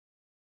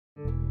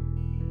Hey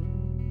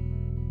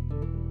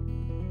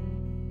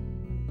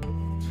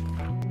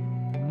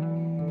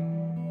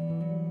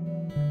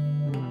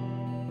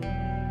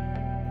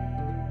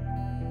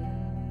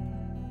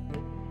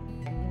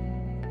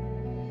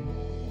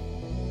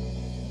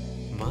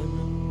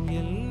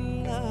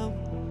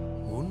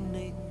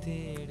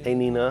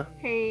Nina,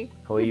 Hey,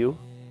 how are you?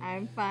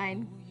 I'm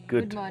fine.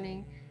 Good.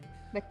 Morning.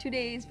 But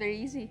today is very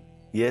easy.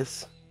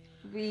 Yes,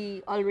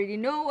 We already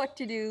know what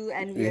to do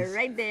and we are yes,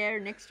 right there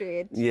next to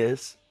it.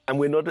 yes. And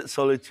we're not at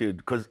Solitude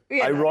because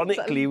We are not at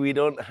ironically Solitude. we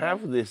don't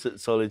have this at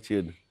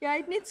Solitude. Yeah,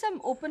 it needs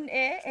some open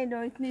air,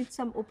 it needs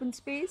some open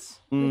space,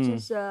 Hmm.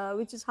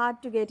 which is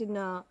hard to get in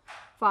a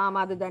farm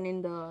other than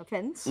in the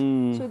fence.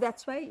 So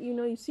that's why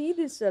you see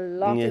this a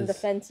lot in the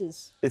Yes.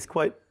 fences. It's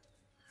quite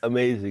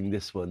amazing,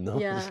 this one, no?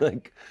 Yeah. It's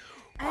like,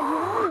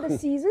 And in the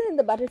season, in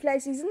the butterfly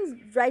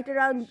season, right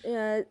around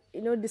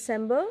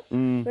December,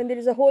 when there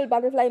is a whole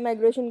butterfly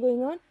migration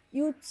going on,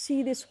 you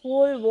see this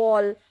whole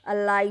wall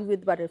alive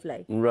with butterfly,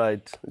 right,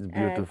 it's and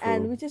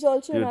beautiful. which is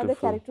also another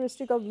Beautiful.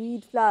 characteristic of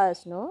weed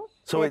flowers. No,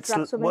 So they it's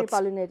attract so many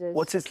pollinators.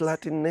 what's its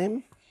Latin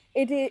name?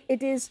 It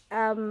is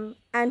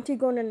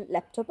antigonon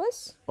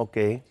Leptopus,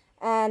 Okay,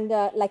 and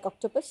like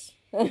octopus.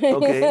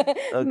 okay,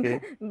 okay.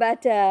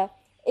 But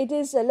it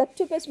is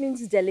Leptopus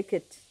means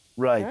delicate.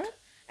 Right. Huh?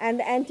 And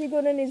the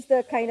antigonon is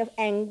the kind of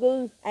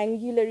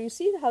angular. You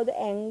see how the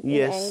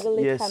Yes, angle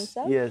it yes, comes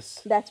out?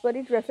 yes. That's what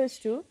it refers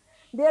to.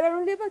 There are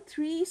only about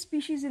 3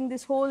 species in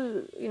this whole,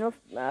 in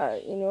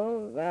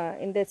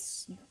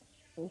this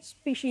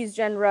species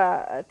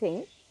genre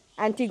thing,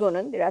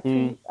 antigonon. There are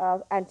 3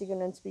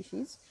 antigonon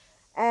species,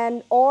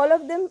 and all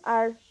of them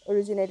are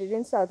originated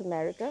in South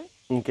America,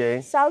 Okay,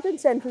 South and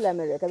Central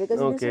America, because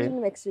this is okay. in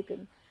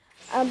Mexican.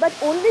 But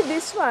only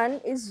this one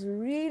is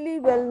really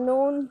well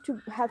known to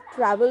have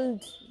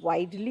traveled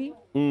widely,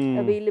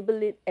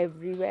 available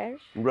everywhere.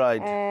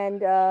 Right.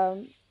 And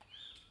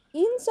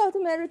in South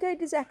America,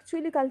 it is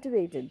actually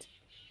cultivated,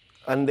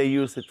 And they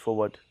use it for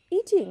what?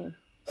 eating.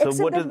 So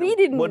Except that we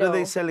didn't what know. are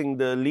they selling?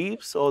 The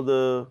leaves or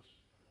they're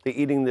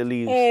eating the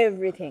leaves?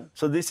 Everything.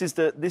 So this is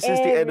the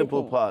edible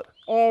Everything. part.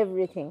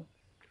 Everything.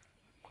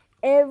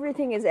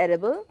 Everything is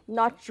edible,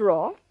 not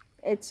raw.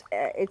 It's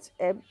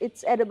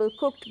edible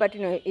cooked, but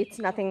it's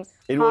nothing.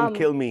 It won't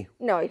kill me.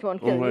 No, it won't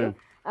kill you.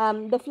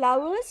 The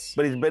flowers.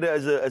 But it's better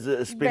as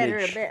a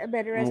spinach.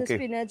 Better as a Okay.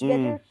 spinach.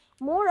 Better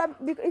more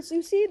up because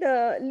you see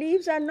the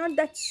leaves are not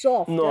that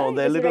soft. No,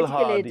 they're a It is little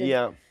hard. reticulated.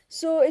 Yeah.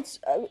 So it's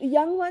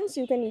young ones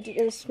you can eat it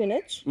as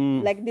spinach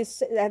like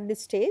this at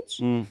this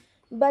stage.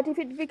 But if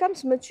it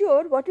becomes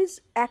mature, what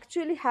is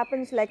actually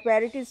happens like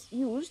where it is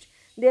used,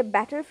 they're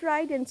batter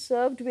fried and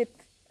served with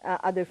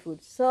other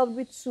foods, served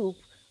with soup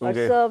or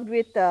Okay. served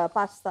with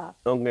pasta.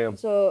 Okay.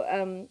 So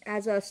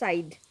as a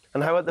side.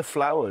 And how about the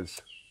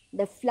flowers?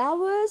 The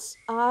flowers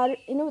are,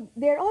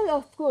 they're all,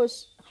 of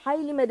course,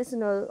 highly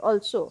medicinal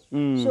also.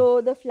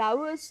 So the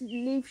flowers,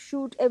 leaf,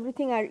 shoot,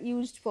 everything are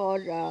used for,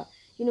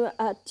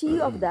 tea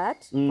of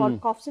that for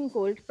coughs and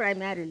cold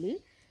primarily.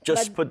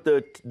 Just put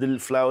the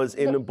flowers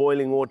in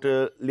boiling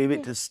water, leave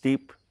it to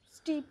steep,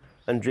 Steep.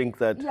 and drink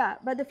that. Yeah,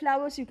 but the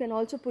flowers you can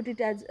also put it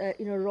as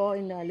raw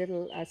in a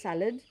little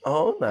salad.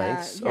 Oh,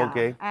 nice. Yeah.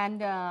 Okay.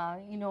 And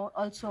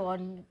also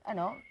on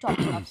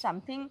topping of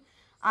something.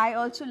 I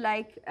also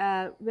like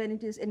when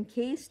it is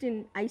encased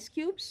in ice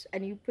cubes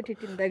and you put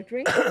it in the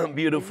drink.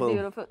 Beautiful. It's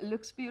beautiful. It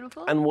looks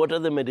beautiful. And what are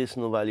the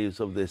medicinal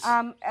values of this?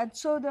 And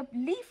so the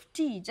leaf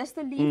tea, just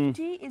the leaf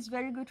tea, is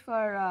very good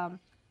for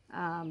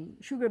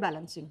sugar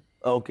balancing.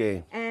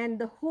 Okay. And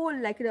the whole,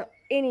 like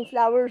any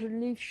flowers,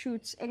 leaf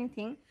shoots,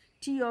 anything,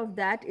 tea of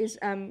that is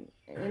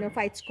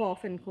fights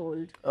cough and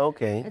cold.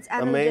 Okay. It's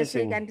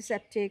analgesic, Amazing.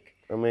 antiseptic.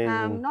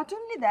 Amazing. Not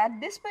only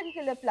that, this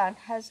particular plant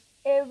has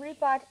every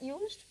part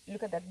used.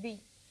 Look at that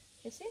bee.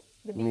 You see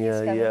the bee is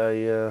coming.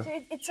 Yeah. So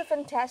it's a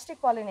fantastic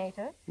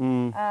pollinator.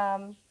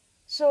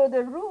 So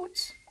the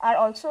roots are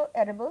also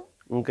edible.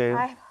 Okay.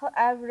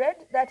 I've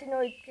read that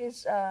it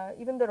is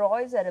even the raw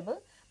is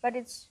edible, but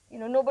it's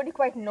nobody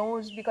quite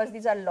knows because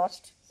these are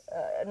lost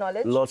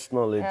knowledge. Lost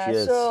knowledge,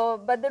 yes. So,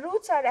 but the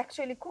roots are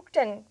actually cooked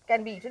and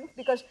can be eaten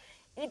because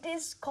it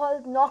is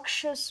called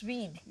noxious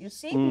weed. You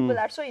see, people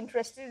are so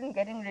interested in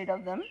getting rid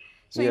of them.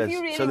 So yes. if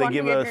you really so they want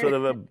give to a get sort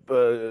rid of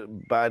a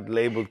bad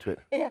label to it.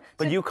 Yeah.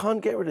 But you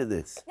can't get rid of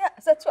this. Yeah,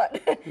 that's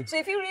what. So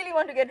if you really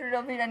want to get rid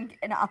of it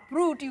and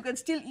uproot, you can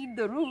still eat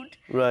the root.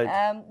 Right.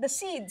 The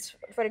seeds,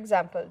 for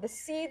example,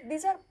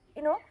 these are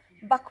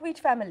buckwheat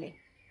family.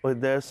 But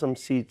there's some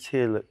seeds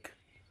here, look.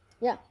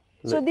 Yeah.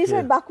 So Look these are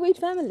here. buckwheat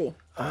family,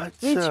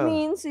 which Acha.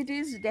 means it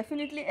is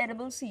definitely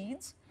edible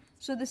seeds.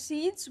 So the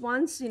seeds,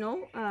 once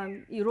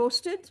you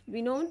roasted,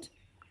 winnowed,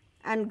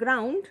 and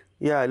ground.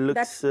 Yeah, it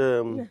looks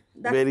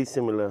very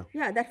similar.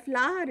 Yeah, that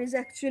flour is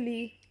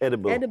actually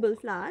Edible.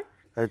 flour.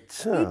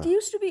 Acha. It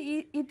used to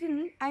be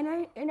eaten,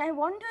 and I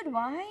wondered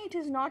why it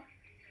is not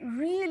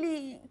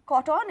really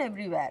caught on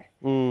everywhere.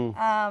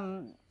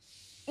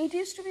 It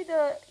used to be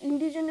the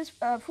indigenous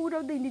food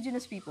of the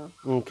indigenous people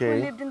Okay.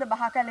 who lived in the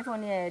Baja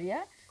California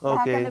area,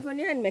 Baja Okay.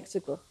 California and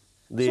Mexico.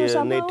 The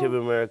somehow Native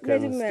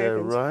Americans, Native they're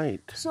Americans.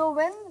 right. So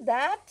when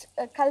that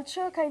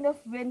culture kind of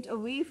went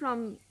away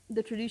from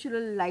the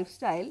traditional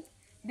lifestyle,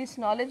 this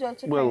knowledge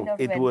also kind Well, of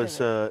went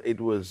away.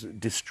 it was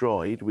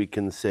destroyed, we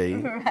can say,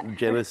 Right.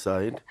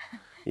 genocide.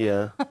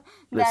 Yeah. that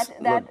Let's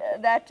that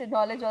not, that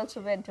knowledge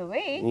also went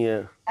away.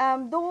 yeah.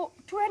 Though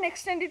to an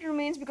extent it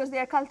remains because they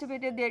are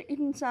cultivated, they are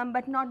eaten some,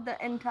 but not the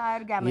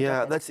entire gamut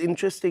Yeah, of it. that's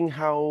interesting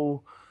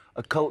how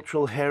a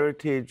cultural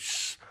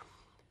heritage,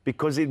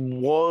 because it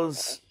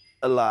was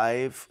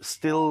alive,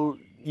 still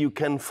you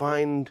can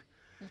find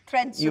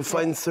Threads you of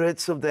find it.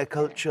 threads of their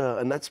culture,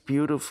 and that's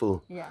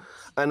beautiful. Yeah.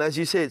 And as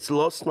you say, it's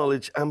lost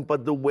knowledge, and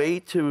but the way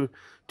to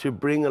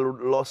bring a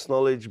lost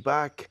knowledge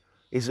back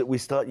is that we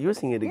start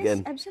using it Yes,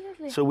 again.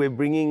 absolutely. So we're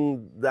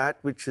bringing that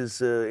which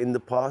is in the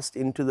past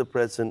into the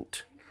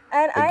present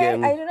And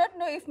again. I do not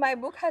know if my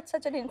book had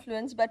such an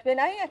influence, but when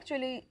I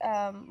actually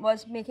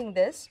was making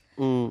this,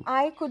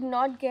 I could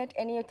not get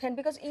any authentic,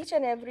 because each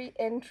and every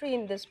entry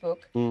in this book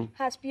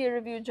has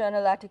peer-reviewed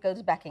journal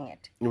articles backing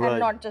it, and Right.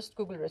 not just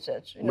Google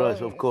research.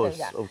 Right, of course,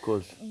 yeah. of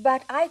course.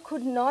 But I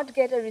could not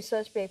get a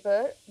research paper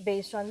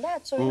based on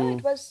that. So,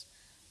 it was,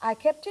 I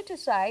kept it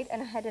aside and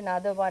I had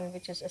another one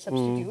which is a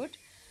substitute.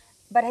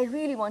 But I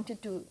really wanted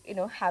to,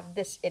 have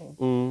this in.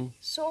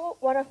 So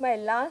one of my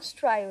last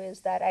try was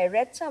that I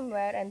read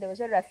somewhere and there was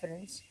a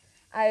reference.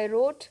 I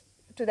wrote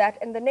to that,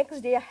 and the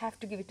next day I have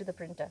to give it to the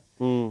printer.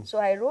 So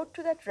I wrote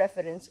to that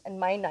reference and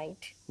my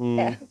night.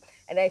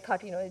 And I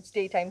thought, it's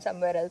daytime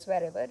somewhere else,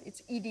 wherever.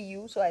 It's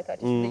EDU, so I thought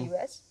it's in the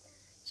US.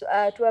 So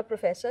to a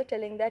professor,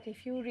 telling that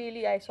if you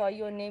really, I saw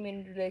your name in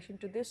relation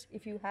to this,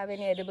 if you have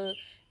any edible,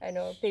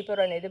 paper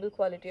on edible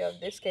quality of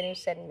this, can you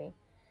send me?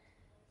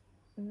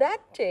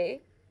 That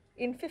day,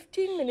 in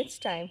 15 minutes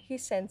time, he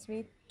sends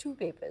me 2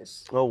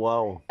 papers. Oh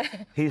wow.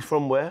 He's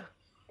from where?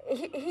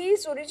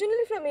 He's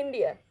originally from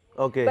India.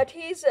 Okay. But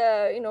he's,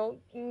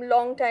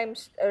 long time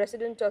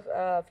resident of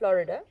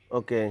Florida.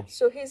 Okay.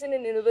 So he's in a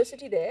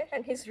university there,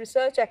 and his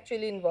research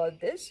actually involved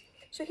this.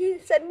 So he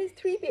sent me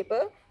 3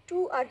 papers.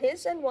 2 are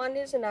his, and 1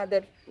 is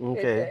another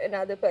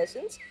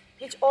person's,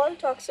 which all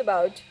talks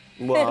about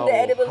Wow, the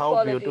edible how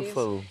qualities.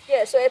 beautiful.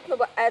 Yeah, so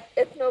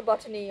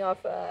ethnobotany of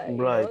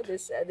Right.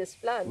 this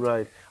plant.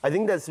 Right. I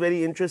think that's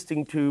very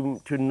interesting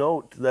to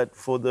note that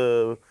for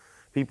the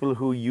people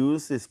who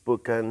use this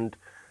book, and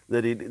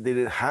that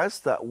it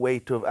has that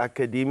weight of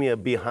academia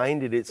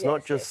behind it. It's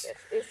not just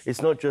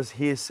it's not just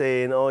here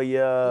saying, oh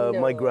yeah,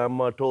 my No.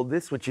 grandma told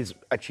this, which is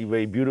actually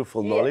very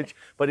beautiful Yeah. knowledge,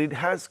 but it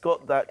has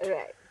got that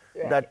Right.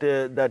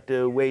 that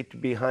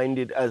weight behind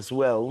it as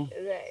well.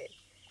 Right.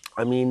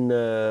 I mean,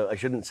 I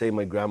shouldn't say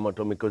my grandma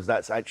told me, because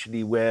that's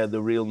actually where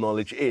the real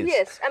knowledge is.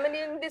 Yes, I mean,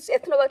 in this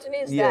ethnobotany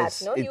is Yes,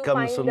 that, no? it You comes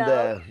find from out,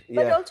 there,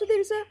 but yeah. also there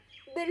is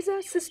a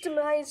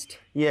systemized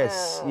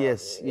Yes,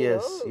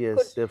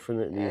 yes,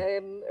 definitely.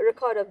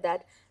 record of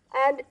that.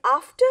 And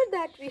after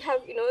that, we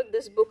have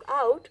this book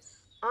out.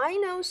 I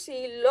now see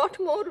a lot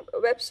more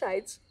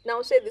websites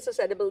now say this is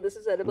edible,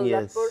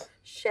 Yes. lot more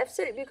chefs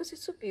are, because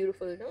it's so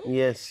beautiful,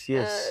 Yes,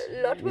 yes.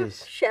 A lot more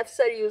yes. chefs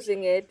are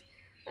using it.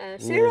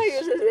 Sarah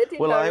Yes. uses it in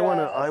Well,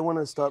 her, I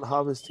wanna start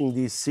harvesting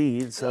these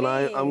seeds, and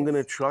I'm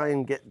gonna try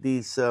and get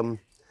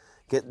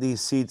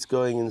these seeds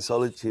going in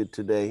solitude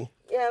today.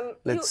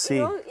 Let's see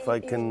if I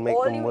can make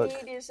them work. All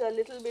you need is a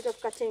little bit of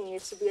cutting.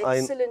 It's I-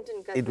 excellent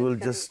in cutting. It will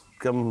just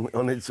come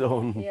on its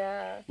own.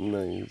 Yeah.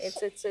 Nice.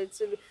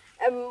 It's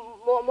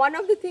one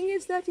of the thing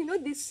is that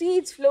these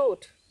seeds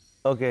float.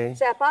 Okay.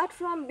 So apart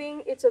from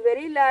being, it's a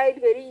very light,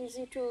 very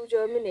easy to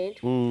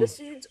germinate. The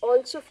seeds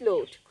also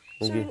float.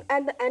 So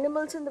and the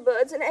animals and the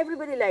birds and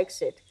everybody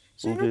likes it.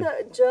 So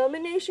the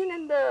germination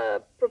and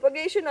the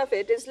propagation of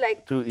it is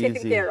like Too taken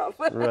easy. care of.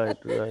 Right.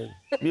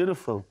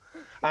 Beautiful.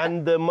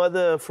 And the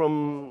mother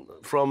from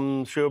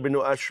Sri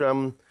Aurobindo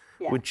Ashram,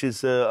 Yeah. which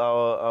is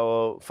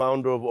our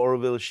founder of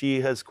Auroville,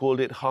 she has called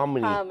it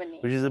Harmony, Harmony.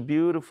 which is a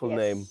beautiful Yes.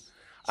 name.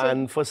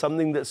 And for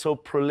something that's so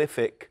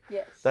prolific,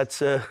 Yes.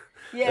 that's a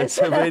Yes. that's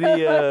a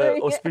very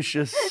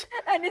auspicious.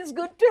 And it's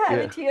good to have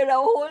it here, a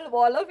whole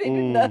wall of it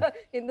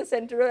in the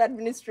center of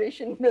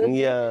administration building.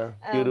 Yeah,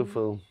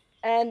 beautiful.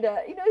 And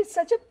it's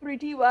such a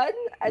pretty one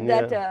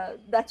that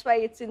that's why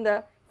it's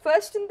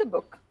first in the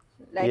book.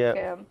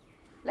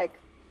 Like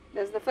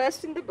there's the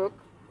first in the book.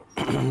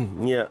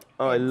 Yeah.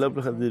 Oh, I love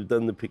how they've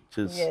done the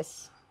pictures.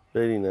 Yes.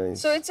 Very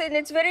nice. So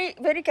it's very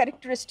very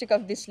characteristic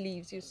of these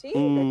leaves. You see,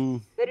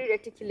 that's very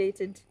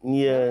reticulated.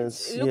 Yes.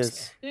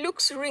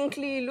 Looks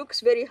wrinkly, looks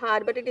very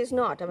hard, but it is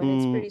not. I mean,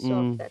 it's pretty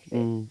soft that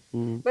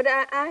way. But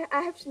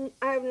I have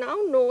now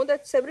know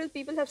that several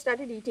people have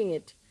started eating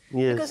it.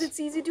 Yes. Because it's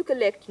easy to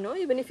collect,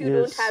 even if you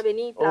don't have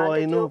any plant Oh,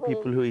 I at know your home.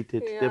 people who eat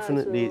it. Yeah,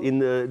 Definitely. so-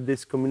 In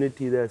this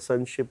community, their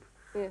sonship,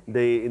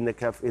 they in the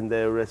cafe, in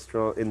their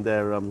restaurant, in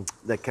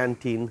their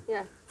canteen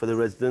for the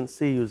residents,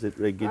 they use it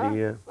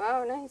regularly. Yeah.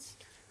 Wow, nice.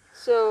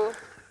 So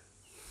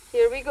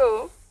here we go.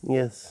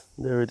 Yes,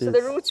 there it is. So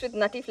the roots with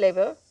nutty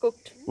flavor,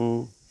 cooked.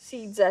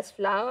 Seeds as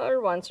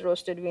flour, once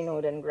roasted,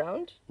 winnowed and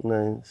ground.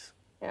 Nice.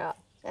 Yeah.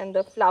 And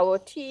the flower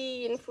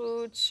tea in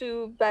fruit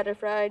soup, batter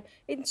fried.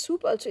 In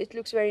soup also it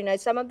looks very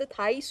nice. Some of the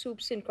Thai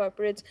soups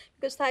incorporates,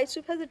 because Thai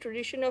soup has a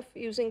tradition of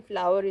using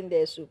flower in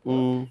their soup,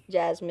 no?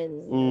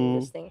 Jasmine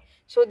and this thing.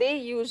 So they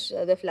use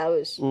the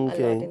flowers a lot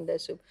Okay. in their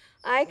soup.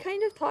 I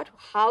kind of thought,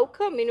 how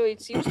come,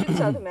 it's used in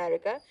South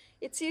America,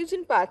 it's used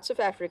in parts of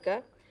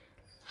Africa.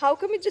 How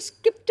come it just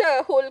skipped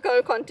a whole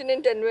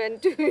continent and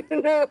went to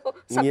Yeah.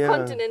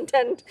 subcontinent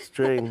and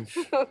Strange.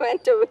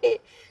 went away?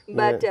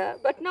 Yeah.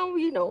 But now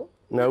we know.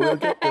 Now we'll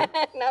get there.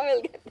 Now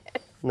we'll get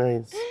there.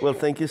 Nice. Well,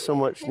 thank you so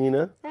much,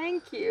 Nina.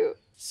 Thank you.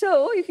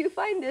 So, if you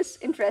find this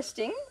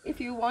interesting, if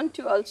you want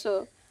to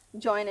also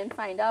join and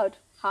find out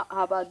how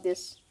about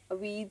this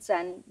weeds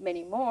and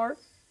many more,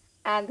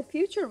 and the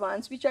future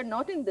ones which are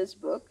not in this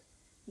book,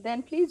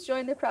 then please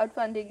join the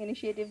crowdfunding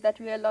initiative that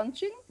we are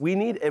launching. We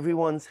need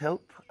everyone's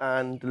help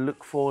and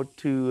look forward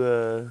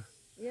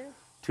Yeah.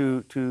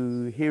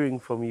 to hearing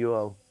from you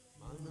all.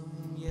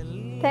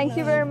 Thank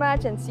you very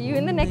much and see you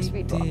in the next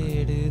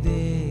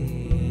video.